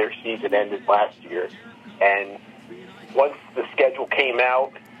their season ended last year. And once the schedule came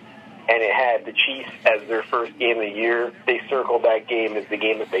out and it had the Chiefs as their first game of the year, they circled that game as the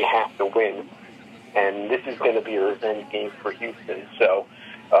game that they have to win. And this is going to be a revenge game for Houston. So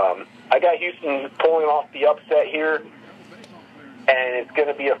I got Houston pulling off the upset here, and it's going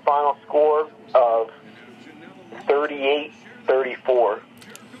to be a final score of 38-34.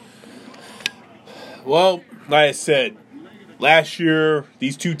 Well, like I said, last year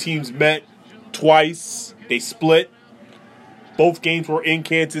these two teams met twice. They split. Both games were in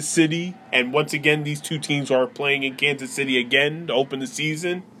Kansas City, and once again these two teams are playing in Kansas City again to open the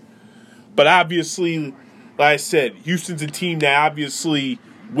season. But obviously, like I said, Houston's a team that obviously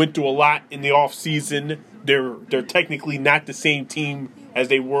went through a lot in the offseason. They're technically not the same team as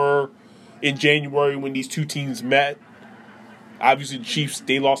they were in January when these two teams met. Obviously, the Chiefs,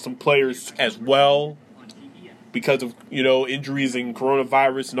 they lost some players as well because of, injuries and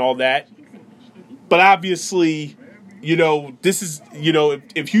coronavirus and all that. But obviously, this is,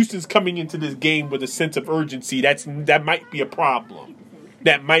 if Houston's coming into this game with a sense of urgency, that might be a problem.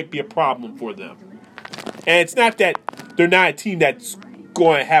 That might be a problem for them. And it's not that they're not a team that's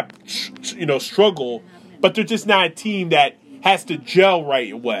going to have, struggle, but they're just not a team that has to gel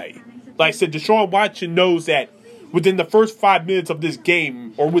right away. Like I said, Deshaun Watson knows that within the first 5 minutes of this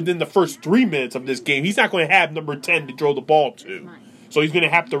game, or within the first 3 minutes of this game, he's not going to have number 10 to throw the ball to. So he's going to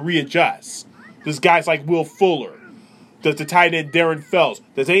have to readjust. There's guys like Will Fuller. Does the tight end Darren Fells?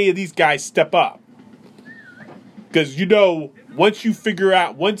 Does any of these guys step up? Because, once Patrick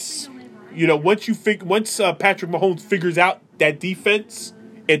Mahomes figures out that defense,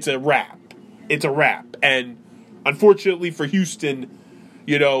 it's a wrap. It's a wrap. And unfortunately for Houston,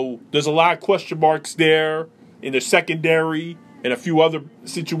 there's a lot of question marks there in the secondary and a few other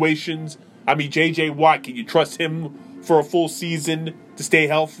situations. I mean, J.J. Watt, can you trust him for a full season to stay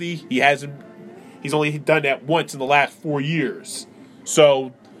healthy? He's only done that once in the last 4 years.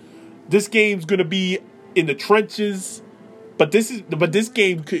 So this game's going to be in the trenches, but this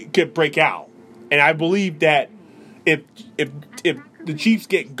game could break out. And I believe that if the Chiefs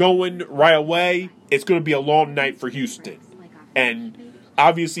get going right away, it's going to be a long night for Houston. And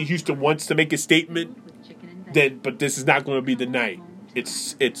obviously Houston wants to make a statement, but this is not going to be the night.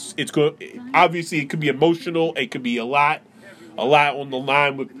 It's going. Obviously, it could be emotional. It could be a lot on the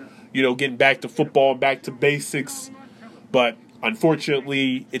line with getting back to football and back to basics. But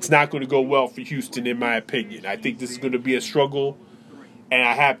unfortunately, it's not going to go well for Houston, in my opinion. I think this is going to be a struggle, and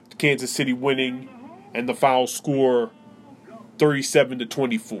I have Kansas City winning, and the final score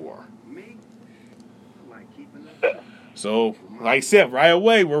 37-24. So, like I said, right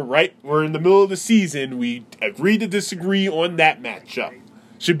away, we're in the middle of the season. We agree to disagree on that matchup.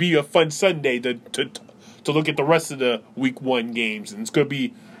 Should be a fun Sunday to look at the rest of the Week 1 games, and it's going to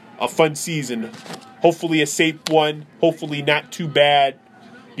be a fun season. Hopefully a safe one. Hopefully not too bad.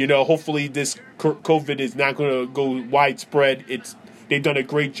 Hopefully this COVID is not going to go widespread. They've done a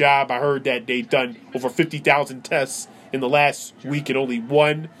great job. I heard that they've done over 50,000 tests in the last week and only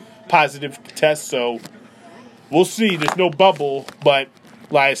one positive test, so we'll see. There's no bubble, but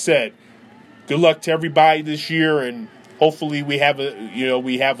like I said, good luck to everybody this year, and hopefully we have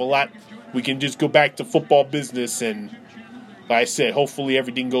a lot. We can just go back to football business, and like I said, hopefully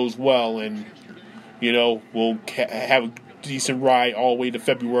everything goes well, and we'll have a decent ride all the way to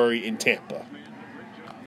February in Tampa.